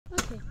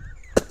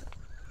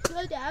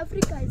So the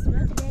Africa is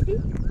not ready.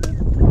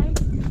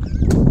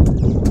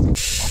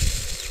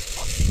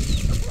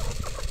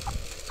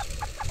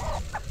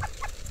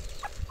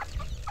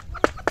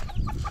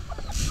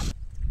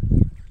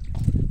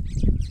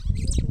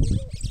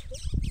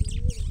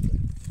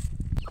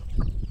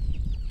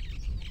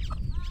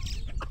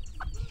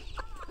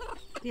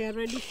 They are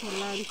ready for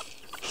lunch.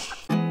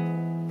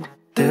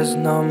 There's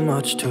not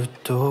much to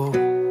do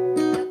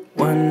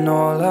when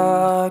all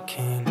I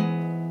can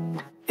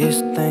is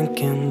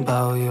thinking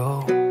about you.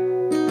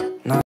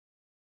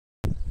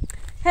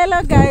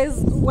 Hello guys,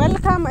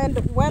 welcome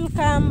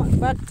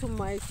back to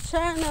my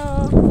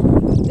channel.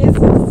 This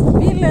is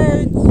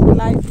village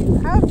life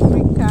in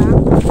Africa.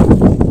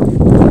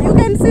 You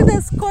can see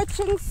the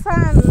scorching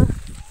sun.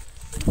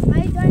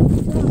 I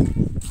don't know.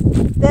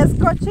 The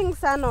scorching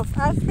sun of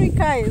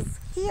Africa is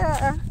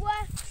here.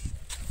 What?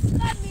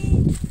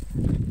 Mommy.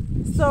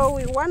 So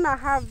we wanna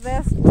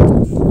harvest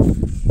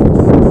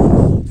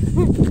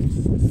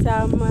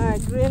some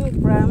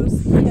green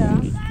grams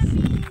here.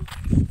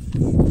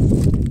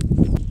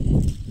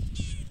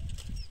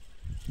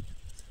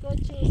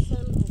 Scorching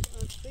sun of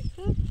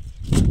Africa.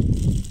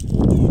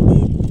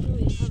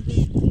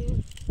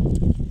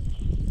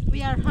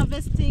 We are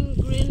harvesting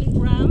green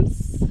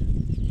grams.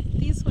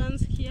 These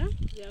ones here,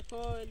 they are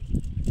called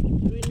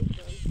green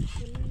grams.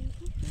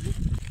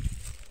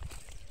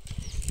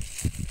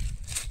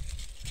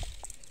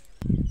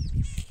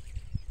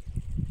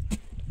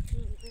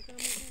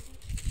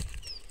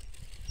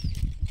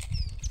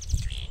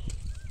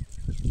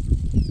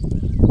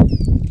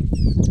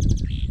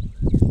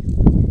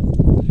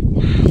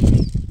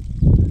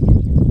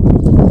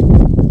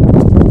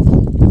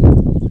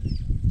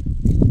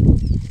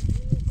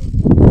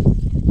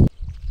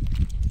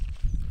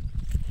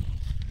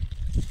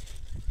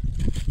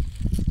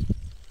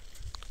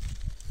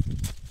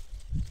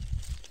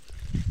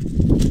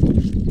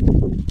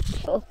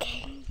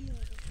 Okay.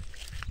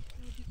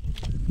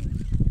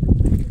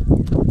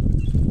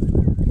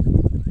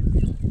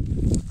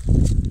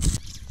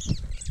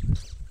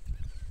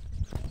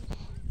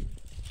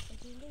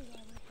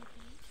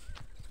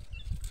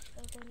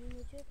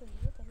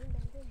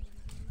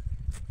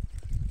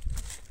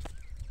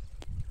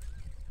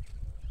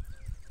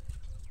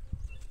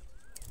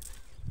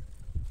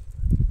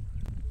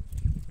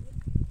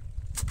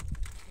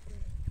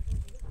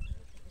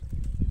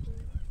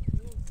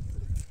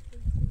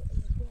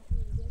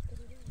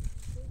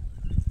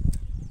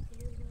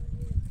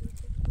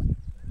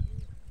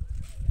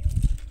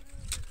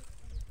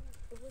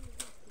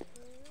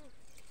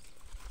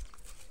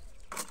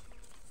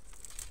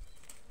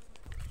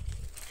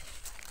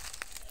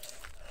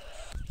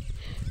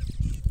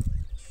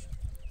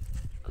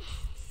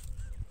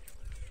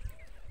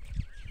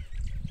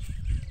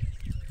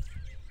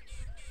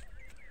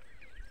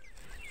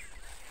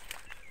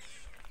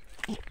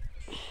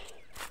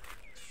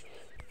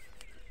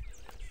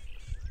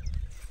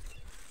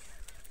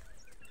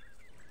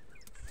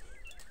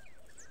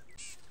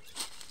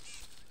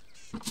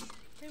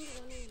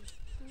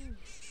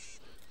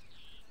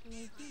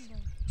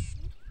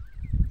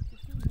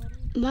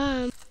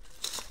 Mom.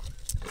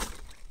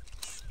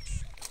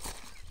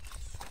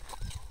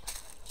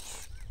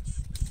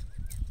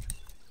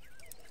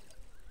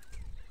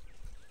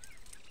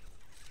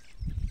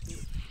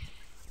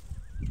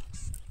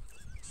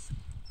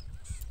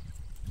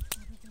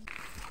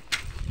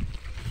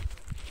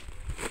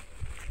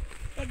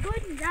 A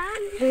good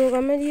land. A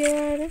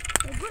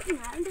good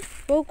land.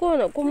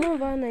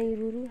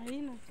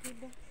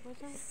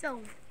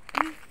 So,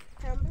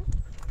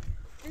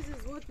 This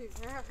is what we've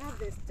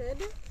harvested.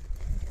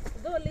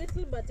 Though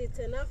little, but it's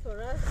enough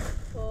for us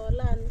for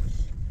lunch.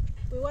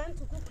 We want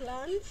to cook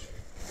lunch.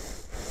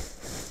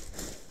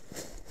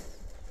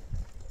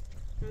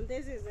 And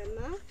this is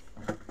enough.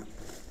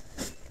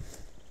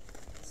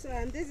 So,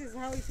 and this is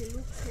how it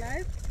looks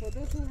like. For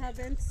those who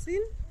haven't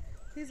seen,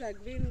 these are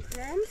green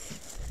grams.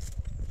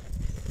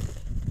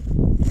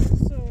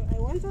 So I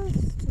want us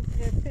to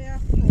prepare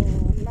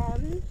for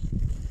lunch.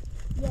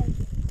 yes.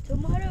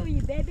 Tomorrow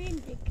we baby in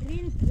the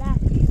green flag.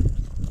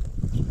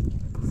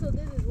 So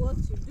this is what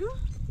you do.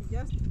 You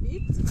just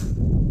beat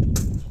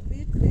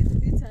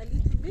a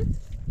little bit.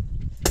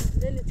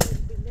 Then it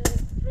will be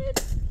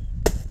ready.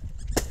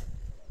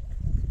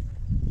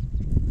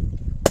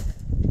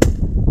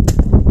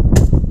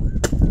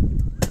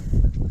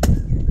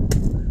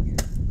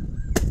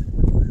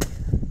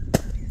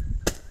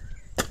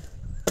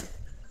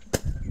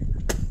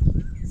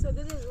 So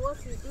this is what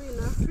we do in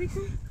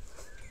Africa.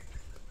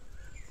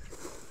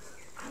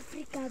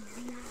 Africa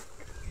black.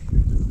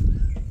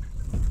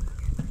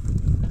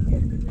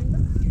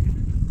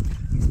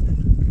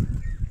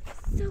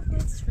 So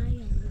let's try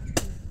and look.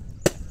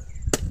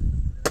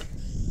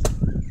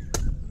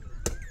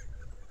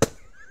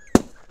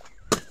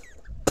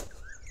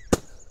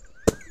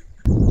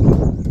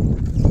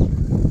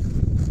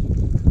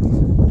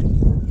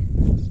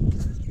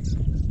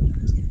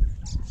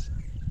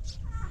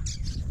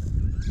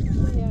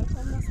 We are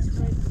almost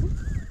ready.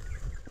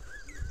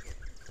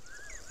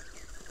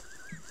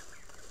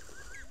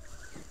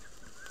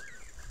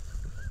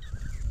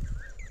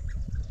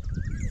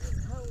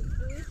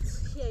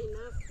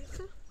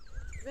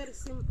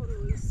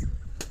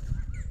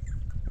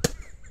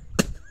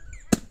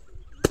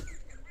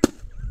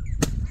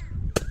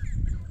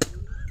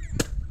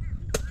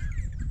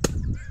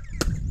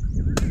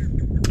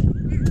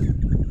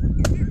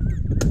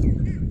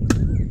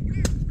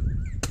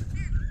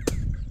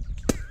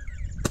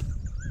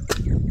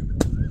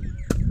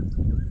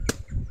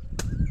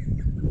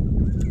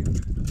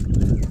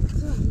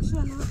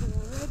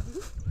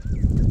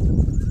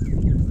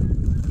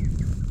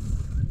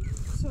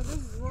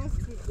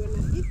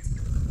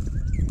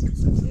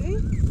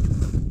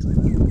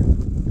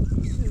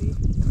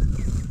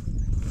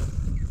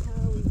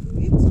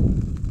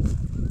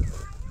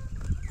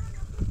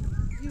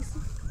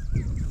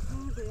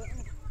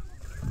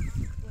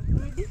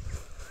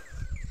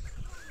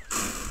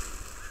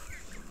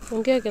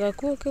 Ongekera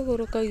kuo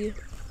kigurukagia.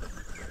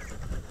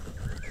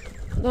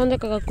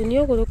 Thondeka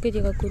gakunia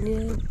ugurukirie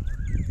gakunia.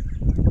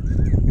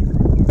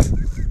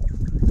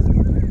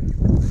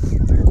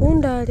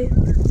 Kundari.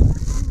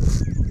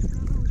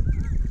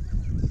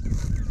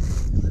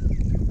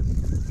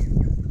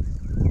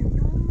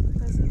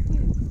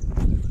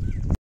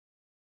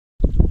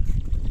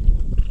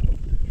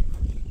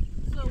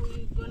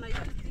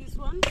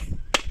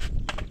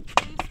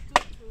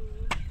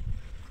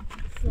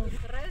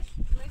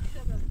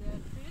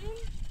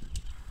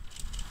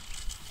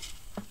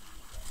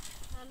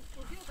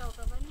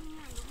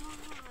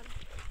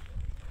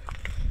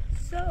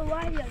 So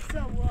why you're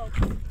so woke?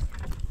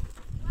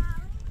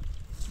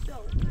 So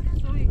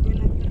we're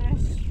gonna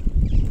crash.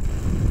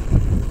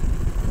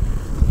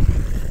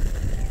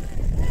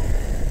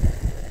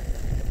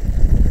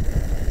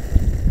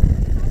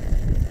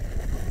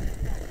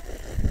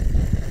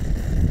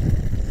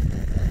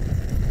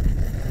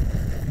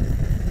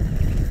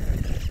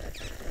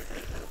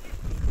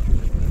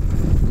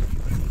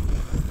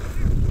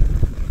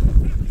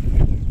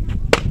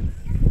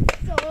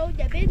 so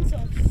the bins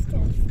of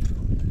stuff.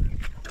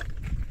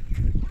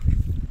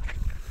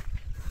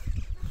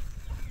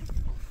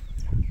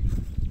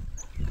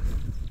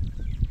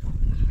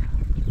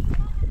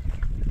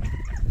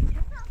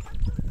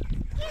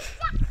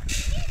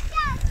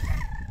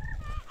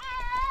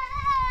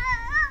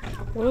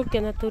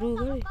 Urukena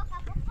turuga.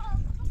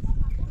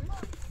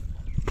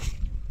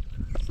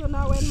 So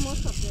now when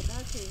most of the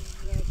dirt is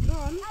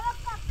gone,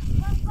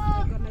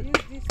 we're gonna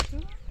use this to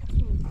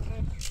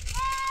crash.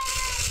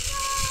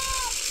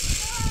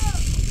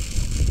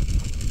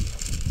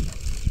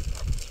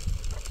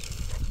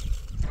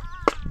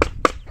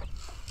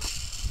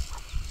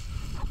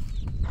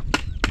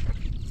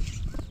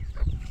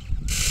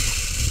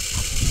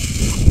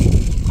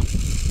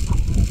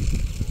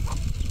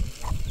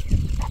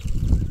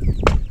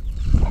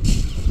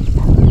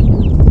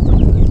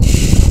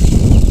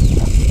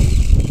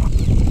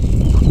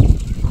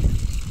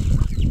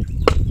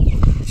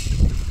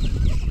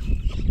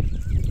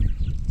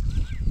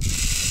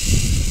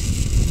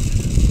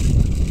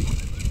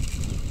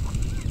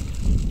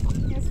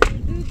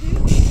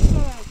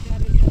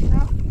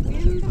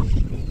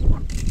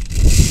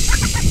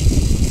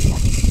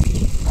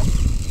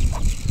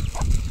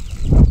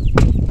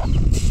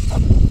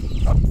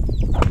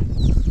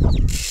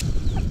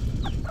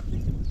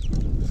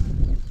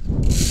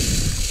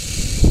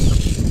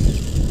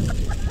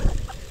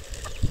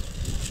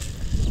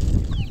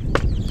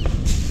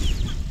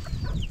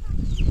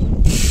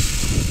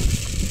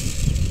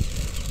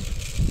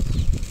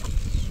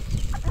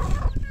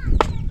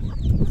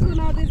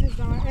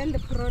 End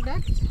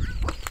product.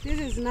 This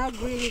is now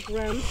green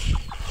gram.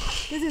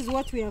 This is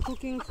what we are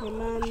cooking for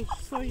lunch.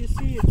 So you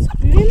see it's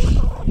clean.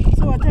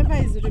 So whatever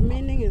is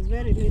remaining is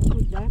very little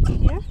dirt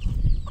here,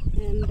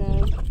 and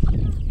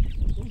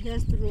we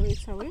just throw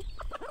it away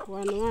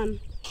one.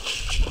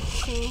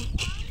 So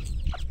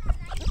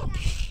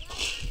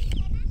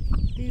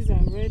these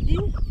are ready.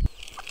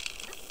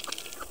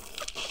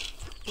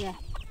 Yeah.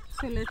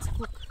 So let's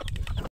cook.